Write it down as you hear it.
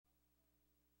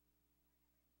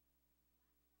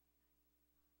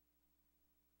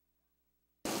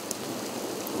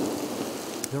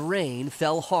The rain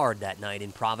fell hard that night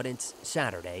in Providence,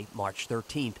 Saturday, March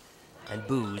 13th, and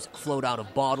booze flowed out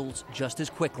of bottles just as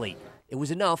quickly. It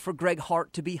was enough for Greg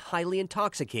Hart to be highly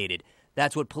intoxicated.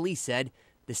 That's what police said.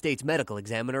 The state's medical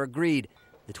examiner agreed.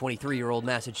 The 23-year-old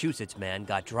Massachusetts man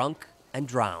got drunk and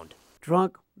drowned.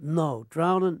 Drunk? No.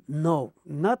 Drowning? No.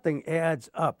 Nothing adds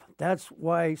up. That's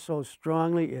why so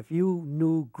strongly, if you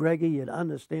knew Greggy, you'd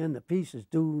understand the pieces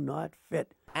do not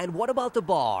fit. And what about the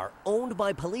bar, owned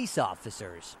by police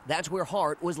officers? That's where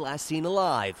Hart was last seen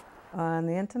alive. On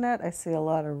the internet, I see a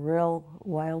lot of real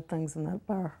wild things in that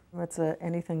bar. It's a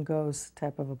anything goes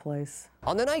type of a place.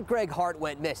 On the night Greg Hart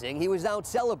went missing, he was out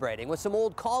celebrating with some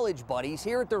old college buddies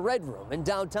here at the Red Room in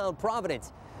downtown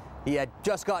Providence. He had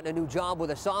just gotten a new job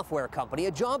with a software company,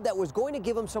 a job that was going to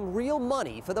give him some real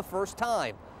money for the first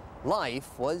time.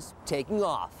 Life was taking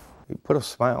off. He put a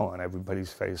smile on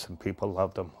everybody's face and people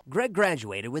loved him. Greg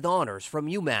graduated with honors from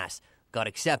UMass, got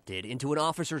accepted into an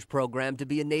officer's program to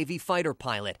be a Navy fighter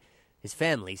pilot. His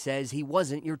family says he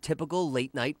wasn't your typical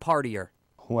late-night partier.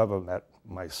 Whoever met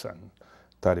my son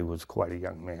thought he was quite a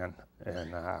young man,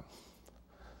 and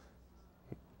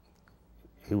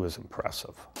he was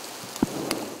impressive.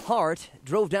 Hart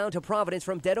drove down to Providence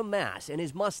from Dedham, Mass. in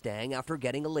his Mustang after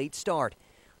getting a late start.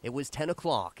 It was 10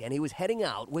 o'clock, and he was heading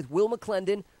out with Will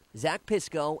McClendon, Zach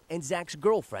Pisco, and Zach's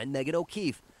girlfriend, Megan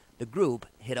O'Keefe. The group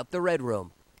hit up the Red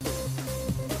Room.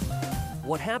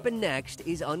 What happened next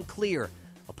is unclear.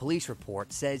 A police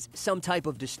report says some type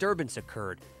of disturbance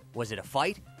occurred. Was it a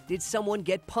fight? Did someone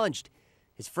get punched?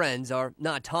 His friends are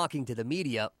not talking to the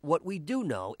media. What we do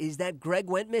know is that Greg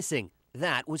went missing.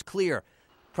 That was clear.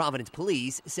 Providence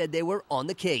police said they were on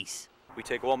the case. We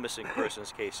take all missing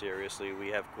persons case seriously. We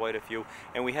have quite a few,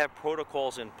 and we have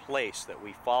protocols in place that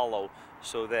we follow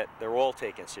so that they're all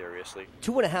taken seriously.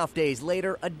 2.5 days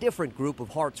later, a different group of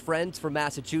Hart's friends from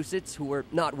Massachusetts who were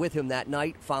not with him that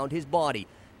night found his body.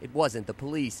 It wasn't the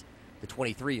police. The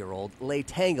 23-year-old lay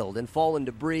tangled in fallen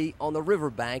debris on the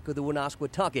riverbank of the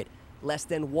Woonasquatucket, less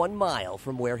than 1 mile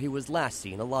from where he was last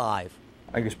seen alive.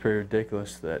 I think it's pretty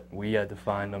ridiculous that we had to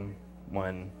find him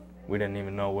when we didn't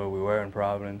even know where we were in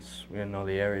Providence. We didn't know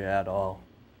the area at all.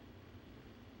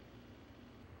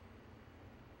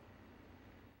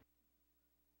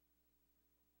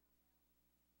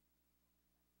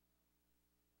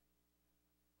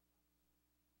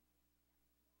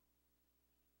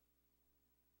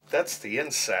 That's the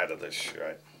inside of this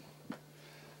shirt.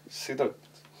 See look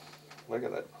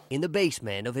at that. In the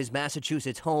basement of his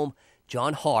Massachusetts home,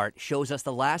 John Hart shows us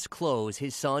the last clothes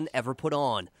his son ever put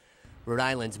on. Rhode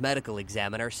Island's medical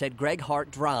examiner said Greg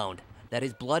Hart drowned, that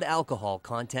his blood alcohol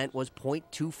content was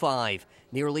 0.25,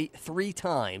 nearly 3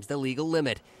 times the legal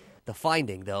limit. The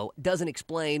finding, though, doesn't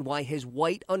explain why his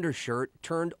white undershirt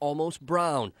turned almost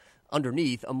brown,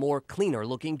 underneath a more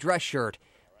cleaner-looking dress shirt.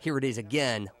 Here it is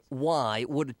again. Why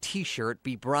would a T-shirt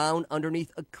be brown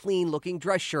underneath a clean-looking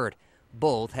dress shirt?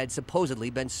 Both had supposedly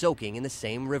been soaking in the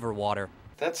same river water.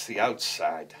 That's the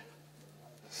outside.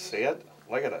 See it?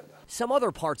 Look at it. Some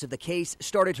other parts of the case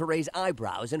started to raise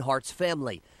eyebrows in Hart's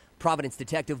family. Providence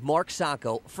detective Mark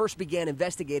Sacco first began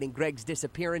investigating Greg's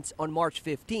disappearance on March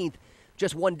 15th,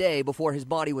 just 1 day before his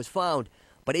body was found.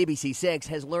 But ABC6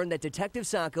 has learned that Detective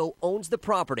Sacco owns the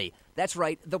property. That's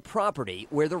right, the property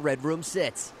where the Red Room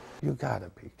sits. You gotta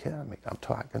be kidding me. I'm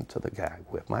talking to the guy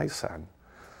with my son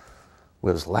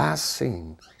was last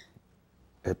seen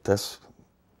at this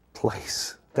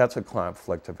place. That's a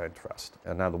conflict of interest.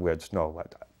 In other words, no,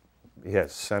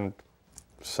 yes, send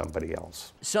somebody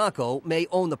else. Sacco may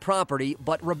own the property,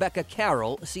 but Rebecca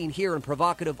Carroll, seen here in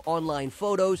provocative online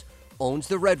photos, owns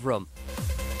the Red Room.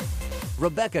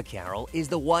 Rebecca Carroll is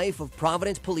the wife of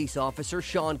Providence police officer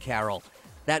Sean Carroll.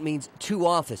 That means 2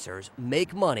 officers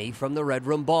make money from the Red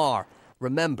Room bar.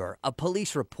 Remember, a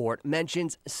police report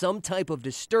mentions some type of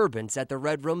disturbance at the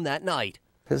Red Room that night.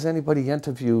 Has anybody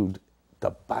interviewed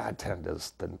the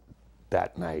bartenders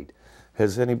that night?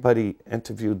 Has anybody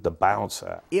interviewed the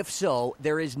bouncer? If so,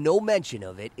 there is no mention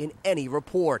of it in any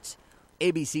reports.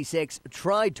 ABC6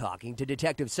 tried talking to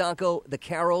Detective Sacco, the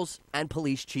Carrolls, and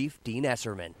Police Chief Dean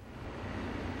Esserman.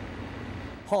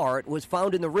 Hart was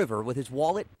found in the river with his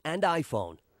wallet and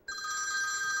iPhone.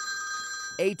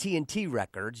 AT&T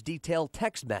records detail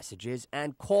text messages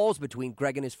and calls between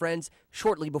Greg and his friends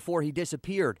shortly before he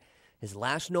disappeared. His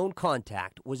last known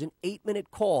contact was an 8-minute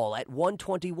call at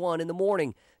 1:21 in the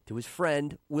morning to his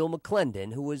friend Will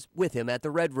McClendon, who was with him at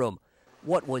the Red Room.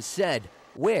 What was said?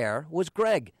 Where was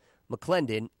Greg?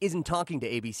 McClendon isn't talking to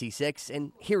ABC6,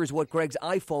 and here is what Greg's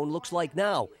iPhone looks like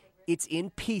now. It's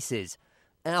in pieces.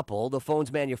 Apple, the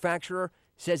phone's manufacturer,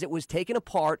 says it was taken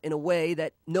apart in a way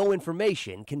that no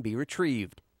information can be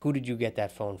retrieved. Who did you get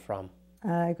that phone from?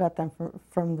 I got them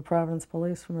from the Providence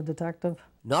Police, from a detective.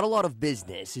 Not a lot of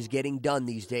business is getting done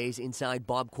these days inside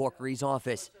Bob Corkery's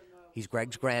office. He's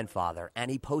Greg's grandfather,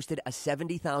 and he posted a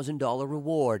 $70,000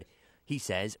 reward. He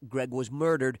says Greg was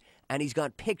murdered, and he's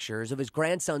got pictures of his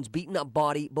grandson's beaten-up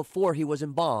body before he was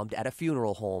embalmed at a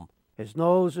funeral home. His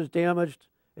nose is damaged.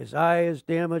 His eye is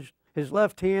damaged. His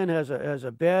left hand has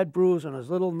a bad bruise on his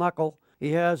little knuckle.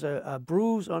 He has a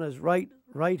bruise on his right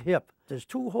hip. There's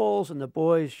 2 holes in the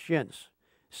boy's shins.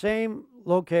 Same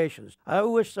locations. I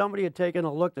wish somebody had taken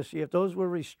a look to see if those were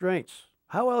restraints.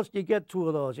 How else do you get 2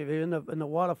 of those? If you're in the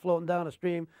water floating down a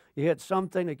stream, you hit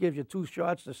something that gives you 2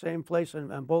 shots the same place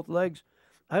on both legs?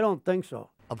 I don't think so.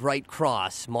 A bright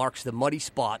cross marks the muddy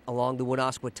spot along the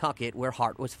Woonasquatucket where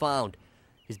Hart was found.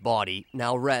 His body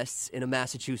now rests in a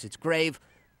Massachusetts grave,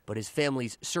 but his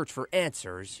family's search for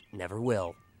answers never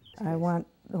will. I want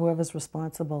whoever's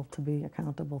responsible to be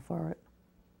accountable for it,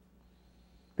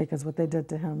 because what they did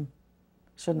to him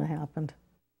shouldn't have happened.